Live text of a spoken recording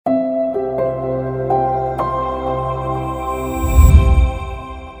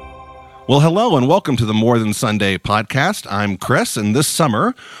Well, hello and welcome to the More Than Sunday podcast. I'm Chris, and this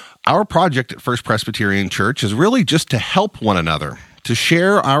summer, our project at First Presbyterian Church is really just to help one another, to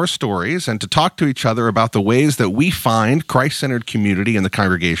share our stories and to talk to each other about the ways that we find Christ-centered community in the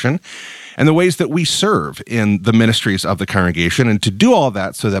congregation and the ways that we serve in the ministries of the congregation, and to do all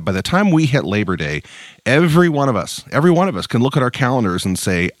that so that by the time we hit Labor Day, every one of us can look at our calendars and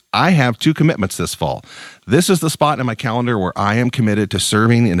say, I have 2 commitments this fall. This is the spot in my calendar where I am committed to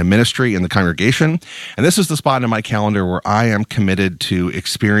serving in a ministry in the congregation, and this is the spot in my calendar where I am committed to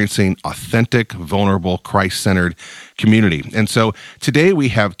experiencing authentic, vulnerable, Christ-centered community. And so today we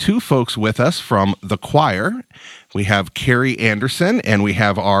have 2 folks with us from the choir. We have Carrie Anderson, and we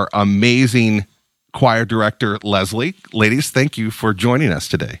have our amazing choir director, Leslie. Ladies, thank you for joining us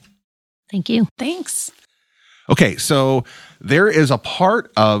today. Thank you. Thanks. Okay, so there is a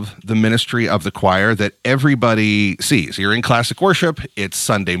part of the ministry of the choir that everybody sees. You're in classic worship, it's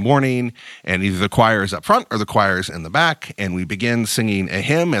Sunday morning, and either the choir is up front or the choir is in the back, and we begin singing a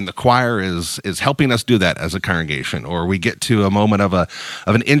hymn, and the choir is helping us do that as a congregation. Or we get to a moment of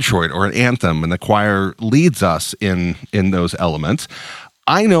an introit or an anthem, and the choir leads us in those elements.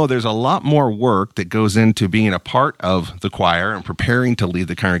 I know there's a lot more work that goes into being a part of the choir and preparing to lead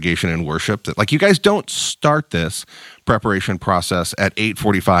the congregation in worship. That, like, you guys don't start this preparation process at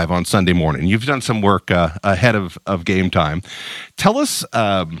 8:45 on Sunday morning. You've done some work ahead of game time. Tell us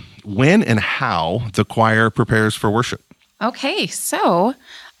when and how the choir prepares for worship. Okay, so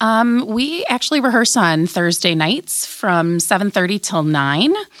we actually rehearse on Thursday nights from 7:30 till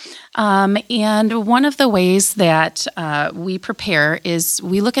 9. And one of the ways that we prepare is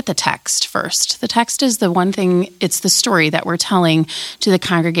we look at the text first. The text is the one thing, it's the story that we're telling to the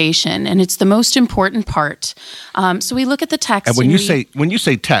congregation, and it's the most important part. So we look at the text. And when you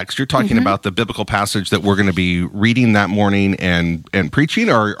say text, you're talking about the biblical passage that we're going to be reading that morning and preaching,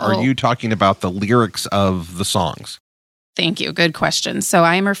 or are you talking about the lyrics of the songs? Thank you. Good question. So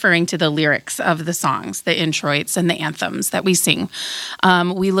I am referring to the lyrics of the songs, the introits and the anthems that we sing.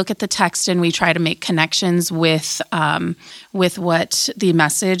 We look at the text and we try to make connections with what the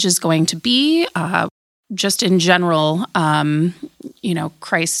message is going to be. Just in general,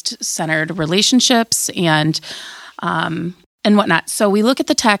 Christ-centered relationships and whatnot. So we look at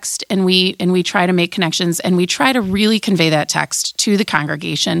the text and we try to make connections, and we try to really convey that text to the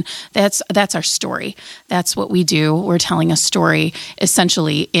congregation. That's our story. That's what we do. We're telling a story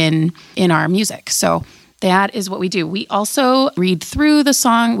essentially in our music. So that is what we do. We also read through the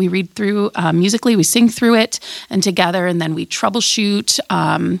song. We read through musically. We sing through it and together, and then we troubleshoot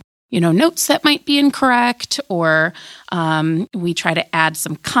notes that might be incorrect, or we try to add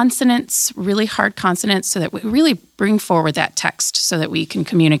some consonants, really hard consonants, so that we really bring forward that text so that we can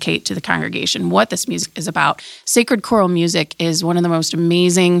communicate to the congregation what this music is about. Sacred choral music is one of the most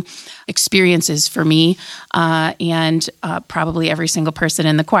amazing experiences for me and probably every single person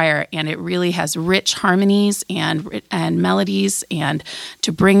in the choir, and it really has rich harmonies and melodies, and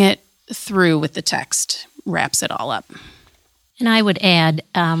to bring it through with the text wraps it all up. And I would add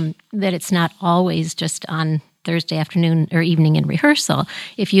that it's not always just on Thursday afternoon or evening in rehearsal.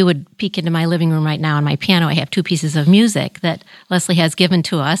 If you would peek into my living room right now on my piano, I have 2 pieces of music that Leslie has given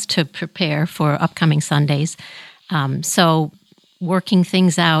to us to prepare for upcoming Sundays. So working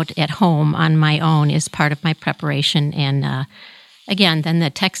things out at home on my own is part of my preparation. And again, then the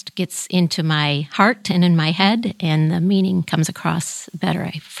text gets into my heart and in my head, and the meaning comes across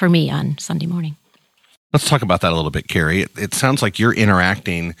better for me on Sunday morning. Let's talk about that a little bit, Carrie. It sounds like you're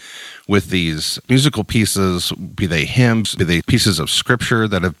interacting with these musical pieces, be they hymns, be they pieces of scripture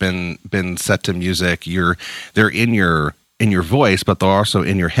that have been set to music. They're in your voice, but they're also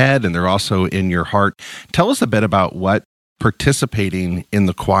in your head, and they're also in your heart. Tell us a bit about what participating in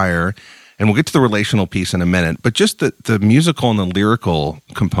the choir, and we'll get to the relational piece in a minute, but just the musical and the lyrical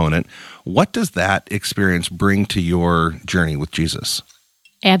component, what does that experience bring to your journey with Jesus?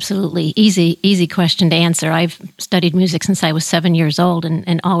 Absolutely. Easy question to answer. I've studied music since I was 7 years old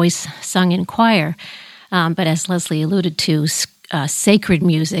and always sung in choir. But as Leslie alluded to, sacred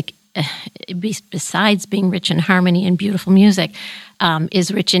music, besides being rich in harmony and beautiful music,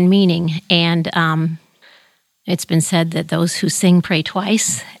 is rich in meaning. And it's been said that those who sing pray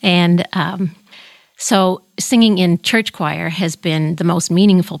twice. And so singing in church choir has been the most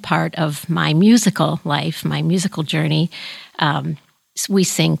meaningful part of my musical life, my musical journey. We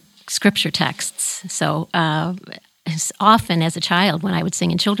sing scripture texts. So as often as a child, when I would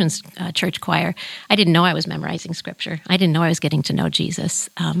sing in children's church choir, I didn't know I was memorizing scripture. I didn't know I was getting to know Jesus,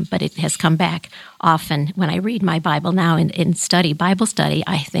 but it has come back often when I read my Bible now in Bible study.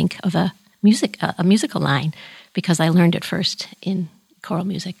 I think of a musical line because I learned it first in choral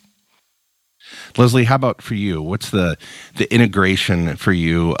music. Leslie, how about for you? What's the integration for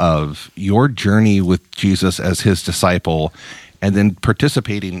you of your journey with Jesus as his disciple and then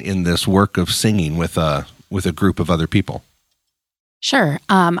participating in this work of singing with a group of other people? Sure.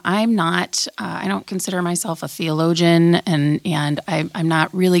 I'm not, I don't consider myself a theologian, and I'm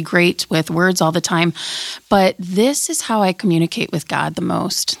not really great with words all the time, but this is how I communicate with God the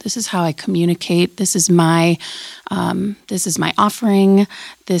most. This is how I communicate. This is my offering.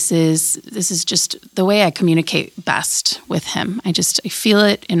 This is just the way I communicate best with him. I feel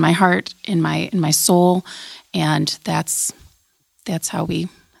it in my heart, in my soul, and that's how we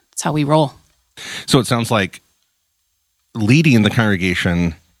roll. So it sounds like leading the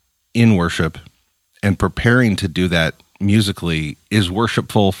congregation in worship and preparing to do that musically is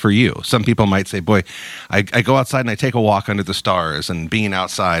worshipful for you. Some people might say, boy, I go outside and I take a walk under the stars and being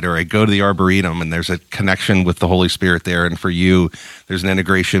outside, or I go to the Arboretum and there's a connection with the Holy Spirit there. And for you, there's an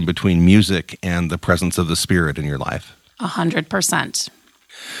integration between music and the presence of the Spirit in your life. 100%.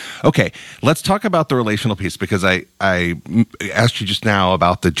 Okay, let's talk about the relational piece, because I asked you just now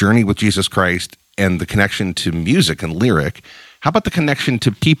about the journey with Jesus Christ and the connection to music and lyric. How about the connection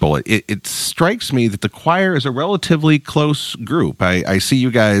to people? It strikes me that the choir is a relatively close group. I see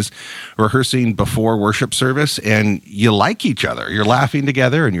you guys rehearsing before worship service, and you like each other. You're laughing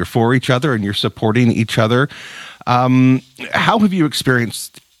together, and you're for each other, and you're supporting each other. How have you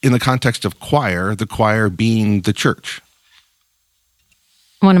experienced, in the context of choir, the choir being the church?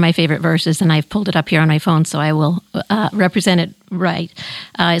 One of my favorite verses, and I've pulled it up here on my phone, so I will represent it right,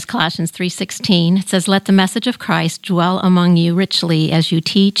 is Colossians 3:16. It says, "Let the message of Christ dwell among you richly as you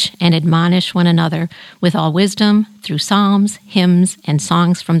teach and admonish one another with all wisdom through psalms, hymns, and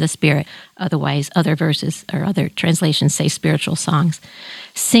songs from the Spirit." Otherwise, other verses or other translations say spiritual songs.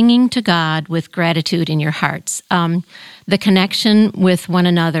 Singing to God with gratitude in your hearts. The connection with one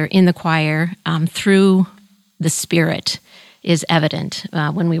another in the choir through the Spirit is evident.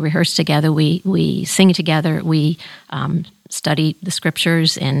 When we rehearse together, we sing together, we study the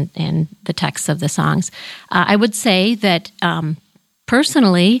scriptures and the texts of the songs. I would say that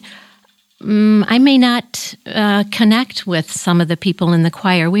personally, I may not connect with some of the people in the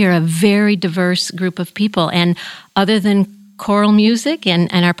choir. We are a very diverse group of people, and other than choral music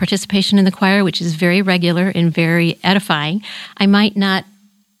and our participation in the choir, which is very regular and very edifying, I might not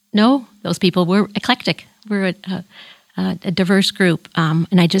know those people. We're eclectic. We're a diverse group,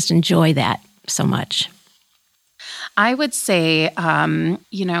 and I just enjoy that so much. I would say,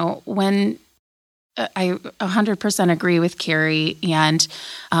 when I 100% agree with Carrie, and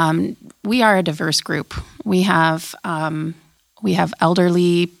we are a diverse group. We have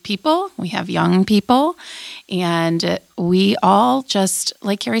elderly people, we have young people, and we all, just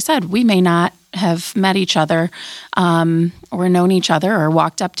like Carrie said, we may not have met each other or known each other or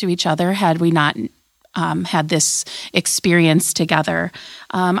walked up to each other had we not had this experience together.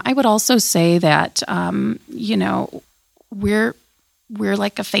 I would also say that, we're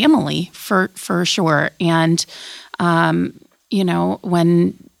like a family for sure. And,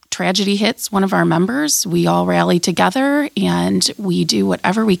 when tragedy hits one of our members, we all rally together and we do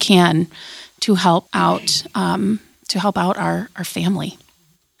whatever we can to help out our family.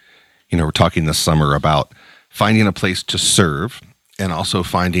 We're talking this summer about finding a place to serve and also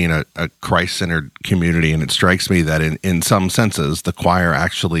finding a Christ-centered community. And it strikes me that in some senses, the choir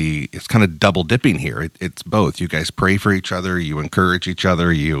actually is kind of double dipping here. It's both. You guys pray for each other, you encourage each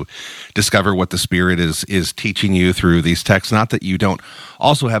other, you discover what the Spirit is teaching you through these texts. Not that you don't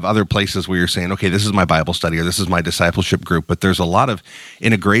also have other places where you're saying, okay, this is my Bible study or this is my discipleship group, but there's a lot of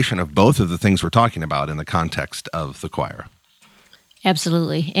integration of both of the things we're talking about in the context of the choir.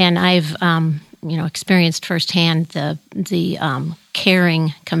 Absolutely. And I've experienced firsthand the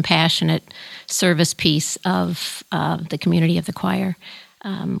caring, compassionate service piece of the community of the choir.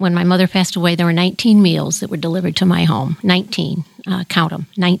 When my mother passed away, there were 19 meals that were delivered to my home. 19, count them,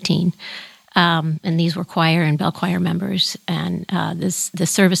 19. And these were choir and bell choir members. And the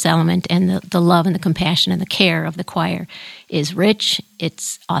service element and the love and the compassion and the care of the choir is rich.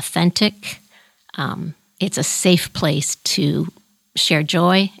 It's authentic. It's a safe place to share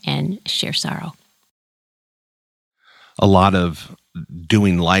joy and share sorrow. A lot of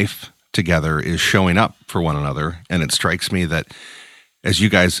doing life together is showing up for one another. And it strikes me that as you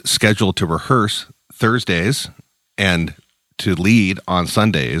guys schedule to rehearse Thursdays and to lead on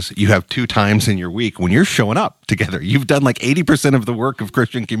Sundays, you have 2 times in your week when you're showing up together. You've done like 80% of the work of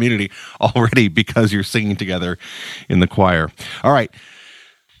Christian community already because you're singing together in the choir. All right.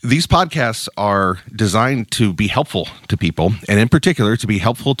 These podcasts are designed to be helpful to people, and in particular, to be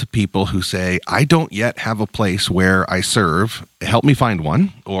helpful to people who say, I don't yet have a place where I serve. Help me find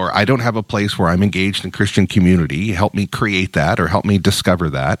one. Or I don't have a place where I'm engaged in Christian community. Help me create that, or help me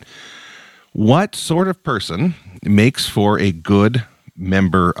discover that. What sort of person makes for a good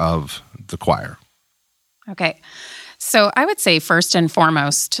member of the choir? Okay. So I would say first and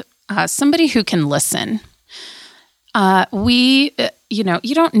foremost, somebody who can listen. You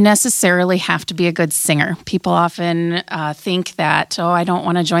don't necessarily have to be a good singer. People often think that, I don't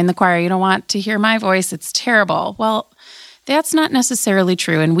want to join the choir. You don't want to hear my voice. It's terrible. Well, that's not necessarily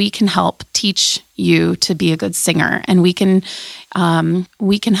true. And we can help teach you to be a good singer. And we can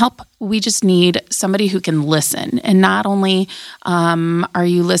help. We just need somebody who can listen. And not only are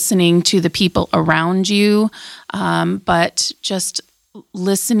you listening to the people around you, but just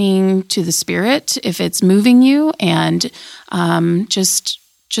listening to the Spirit if it's moving you, and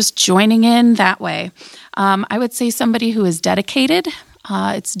just joining in that way. I would say somebody who is dedicated.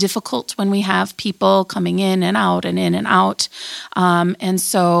 It's difficult when we have people coming in and out and in and out. And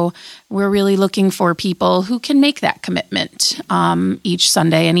so we're really looking for people who can make that commitment each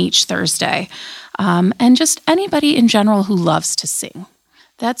Sunday and each Thursday. And just anybody in general who loves to sing.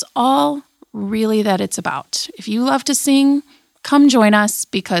 That's all really that it's about. If you love to sing, come join us,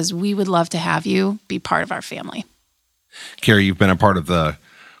 because we would love to have you be part of our family. Carrie, you've been a part of the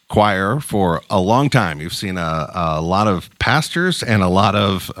choir for a long time. You've seen a lot of pastors and a lot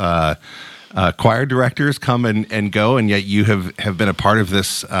of choir directors come and go, and yet you have been a part of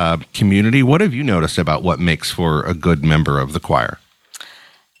this community. What have you noticed about what makes for a good member of the choir?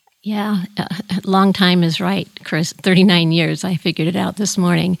 Yeah, long time is right, Chris. 39 years, I figured it out this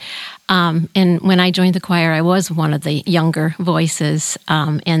morning. And when I joined the choir, I was one of the younger voices,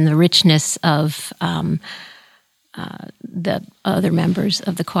 and the richness of the other members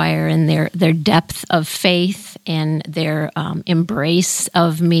of the choir and their depth of faith and their embrace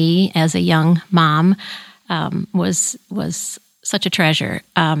of me as a young mom was such a treasure.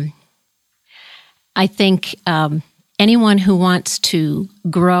 I think anyone who wants to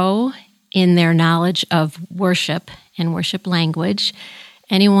grow in their knowledge of worship and worship language,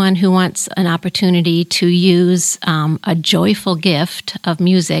 anyone who wants an opportunity to use a joyful gift of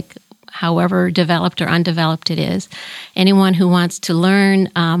music, however developed or undeveloped it is, anyone who wants to learn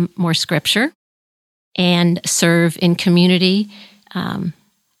more scripture and serve in community,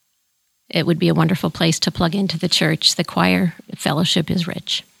 it would be a wonderful place to plug into the church. The choir fellowship is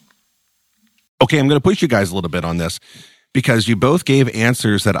rich. Okay, I'm going to push you guys a little bit on this because you both gave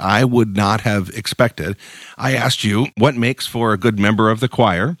answers that I would not have expected. I asked you what makes for a good member of the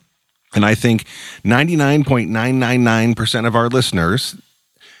choir, and I think 99.999% of our listeners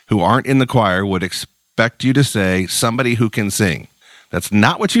who aren't in the choir would expect you to say somebody who can sing. That's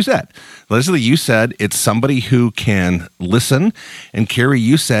not what you said. Leslie, you said it's somebody who can listen, and Carrie,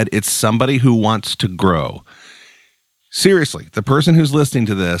 you said it's somebody who wants to grow. Seriously, the person who's listening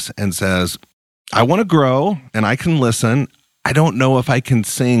to this and says, I want to grow and I can listen, I don't know if I can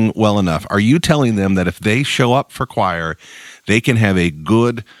sing well enough. Are you telling them that if they show up for choir, they can have a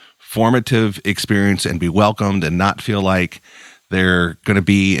good formative experience and be welcomed and not feel like they're going to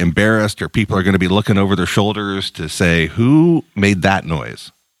be embarrassed or people are going to be looking over their shoulders to say, who made that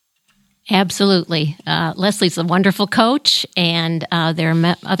noise? Absolutely. Leslie's a wonderful coach, and there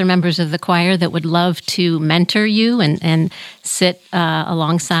are other members of the choir that would love to mentor you and sit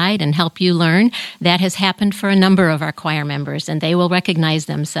alongside and help you learn. That has happened for a number of our choir members, and they will recognize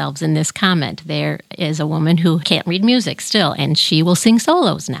themselves in this comment. There is a woman who can't read music still, and she will sing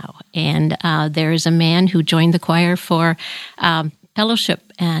solos now. And there is a man who joined the choir for fellowship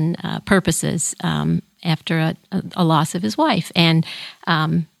and purposes after a loss of his wife. And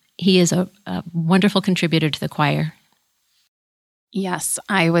he is a wonderful contributor to the choir. Yes,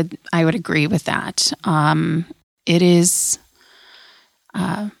 I would agree with that. It is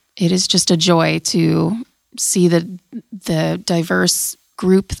just a joy to see the diverse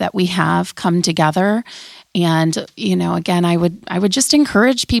group that we have come together. And again, I would just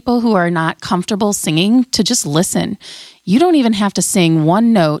encourage people who are not comfortable singing to just listen. You don't even have to sing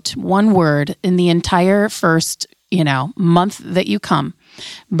one note, one word in the entire first month that you come.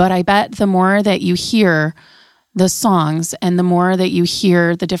 But I bet the more that you hear the songs and the more that you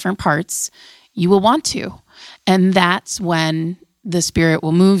hear the different parts, you will want to. And that's when the Spirit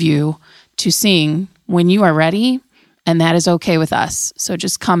will move you to sing when you are ready, and that is okay with us. So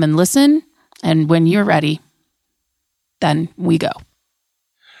just come and listen, and when you're ready, then we go.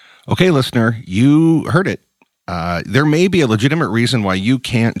 Okay, listener, you heard it. There may be a legitimate reason why you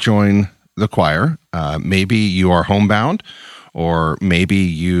can't join the choir. Maybe you are homebound, or maybe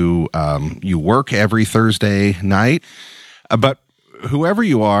you work every Thursday night. But whoever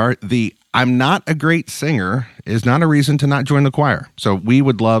you are, the "I'm not a great singer" is not a reason to not join the choir. So we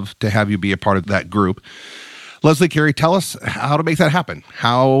would love to have you be a part of that group. Leslie, Carrie, tell us how to make that happen.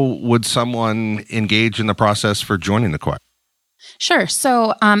 How would someone engage in the process for joining the choir? Sure.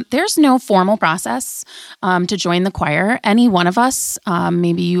 So there's no formal process to join the choir. Any one of us,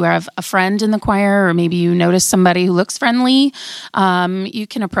 maybe you have a friend in the choir, or maybe you notice somebody who looks friendly, you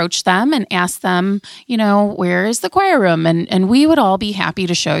can approach them and ask them, where is the choir room? And we would all be happy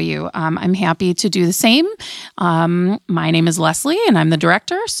to show you. I'm happy to do the same. My name is Leslie, and I'm the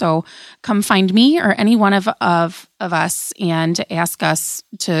director. So come find me or any one of us and ask us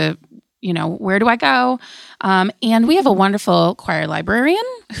to, where do I go? And we have a wonderful choir librarian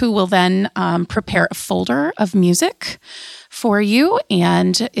who will then prepare a folder of music for you,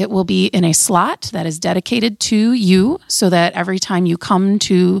 and it will be in a slot that is dedicated to you, so that every time you come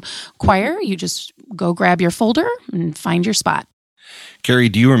to choir, you just go grab your folder and find your spot. Carrie,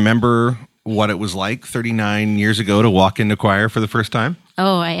 do you remember what it was like 39 years ago to walk into choir for the first time?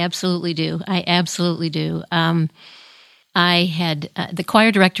 Oh, I absolutely do. I had the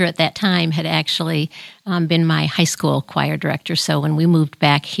choir director at that time had actually been my high school choir director. So when we moved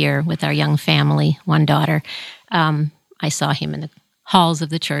back here with our young family, one daughter, I saw him in the halls of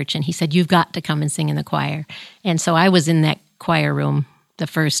the church, and he said, "You've got to come and sing in the choir." And so I was in that choir room the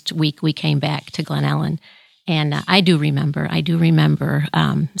first week we came back to Glen Ellen. And I do remember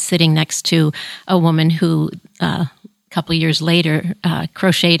sitting next to a woman who couple of years later,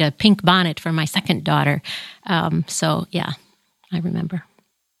 crocheted a pink bonnet for my second daughter. So, yeah, I remember.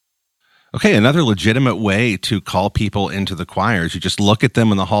 Okay, another legitimate way to call people into the choir is you just look at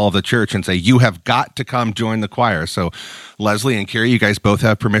them in the hall of the church and say, "You have got to come join the choir." So, Leslie and Carrie, you guys both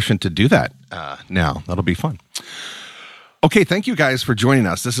have permission to do that now. That'll be fun. Okay, thank you guys for joining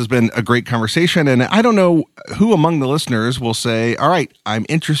us. This has been a great conversation, and I don't know who among the listeners will say, "All right, I'm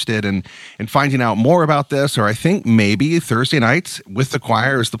interested in finding out more about this," or "I think maybe Thursday nights with the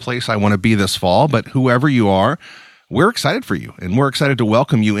choir is the place I want to be this fall." But whoever you are, we're excited for you, and we're excited to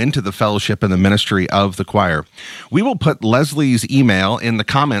welcome you into the fellowship and the ministry of the choir. We will put Leslie's email in the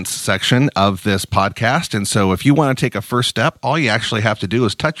comments section of this podcast, and so if you want to take a first step, all you actually have to do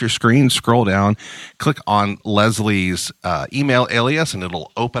is touch your screen, scroll down, click on Leslie's email alias, and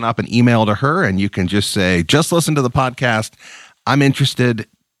it'll open up an email to her, and you can just say, "Just listen to the podcast. I'm interested.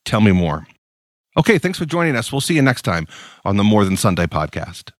 Tell me more." Okay, thanks for joining us. We'll see you next time on the More Than Sunday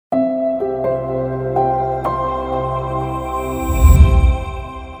podcast.